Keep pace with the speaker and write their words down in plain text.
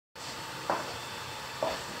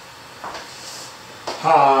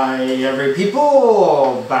Hi every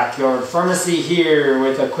people, Backyard Pharmacy here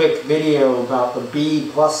with a quick video about the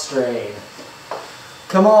B+ strain.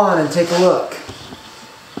 Come on and take a look.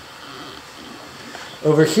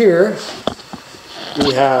 Over here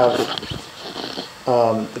we have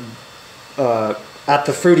at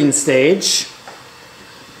the fruiting stage.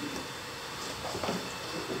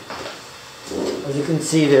 As you can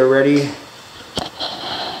see, they're ready.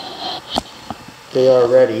 They are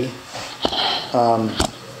ready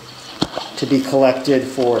to be collected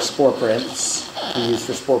for spore prints, to use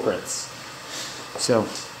for spore prints. So,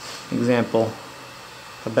 example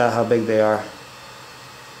about how big they are.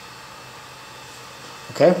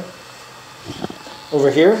 Okay? Over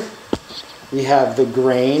here, we have the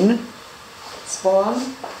grain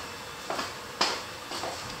spawn.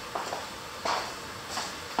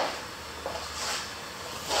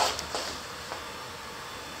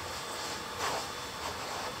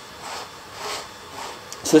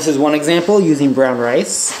 So this is one example using brown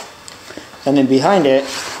rice. And then behind it,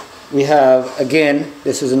 we have, again,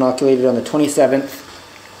 this was inoculated on the 27th.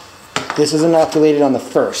 This was inoculated on the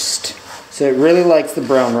 1st. So it really likes the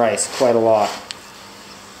brown rice quite a lot.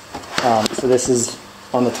 So this is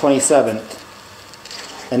on the 27th.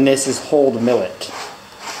 And this is hulled millet.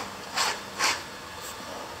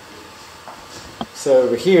 So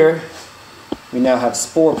over here, we now have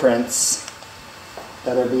spore prints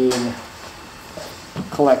that are being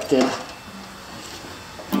collected.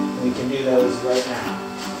 We can do those right now.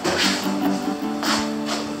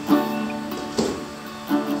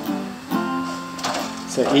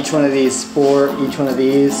 So each one of these each one of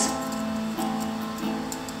these.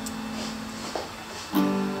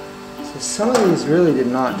 So some of these really did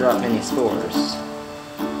not drop any spores.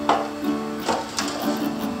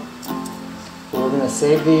 But we're going to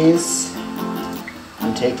save these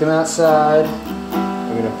and take them outside.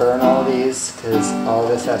 We're going to burn all these because all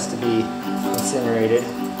this has to be incinerated.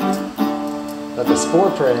 But the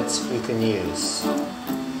spore prints we can use.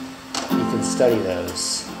 You can study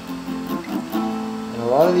those. And a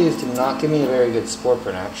lot of these did not give me a very good spore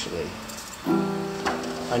print actually.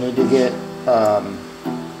 I need to get a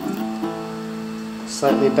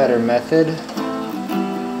slightly better method.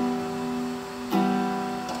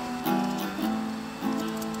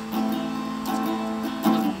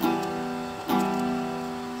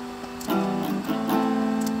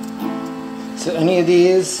 So any of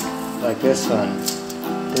these, like this one,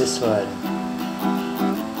 this one,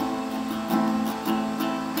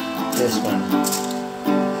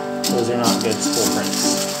 those are not good spore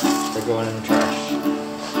prints. They're going in the trash.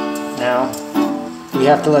 Now, we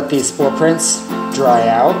have to let these spore prints dry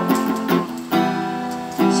out.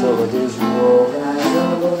 So what we'll do is we'll organize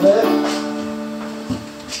them a little bit.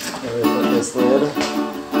 And we'll put this lid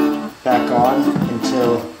back on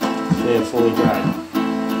until they have fully dried.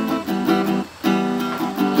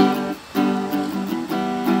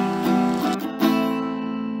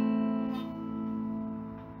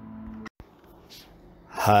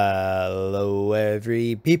 Hello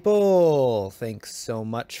every people, thanks so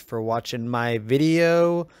much for watching my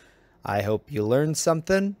video. I hope you learned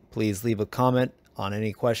something. Please leave a comment on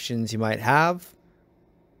any questions you might have.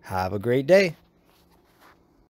 Have a great day.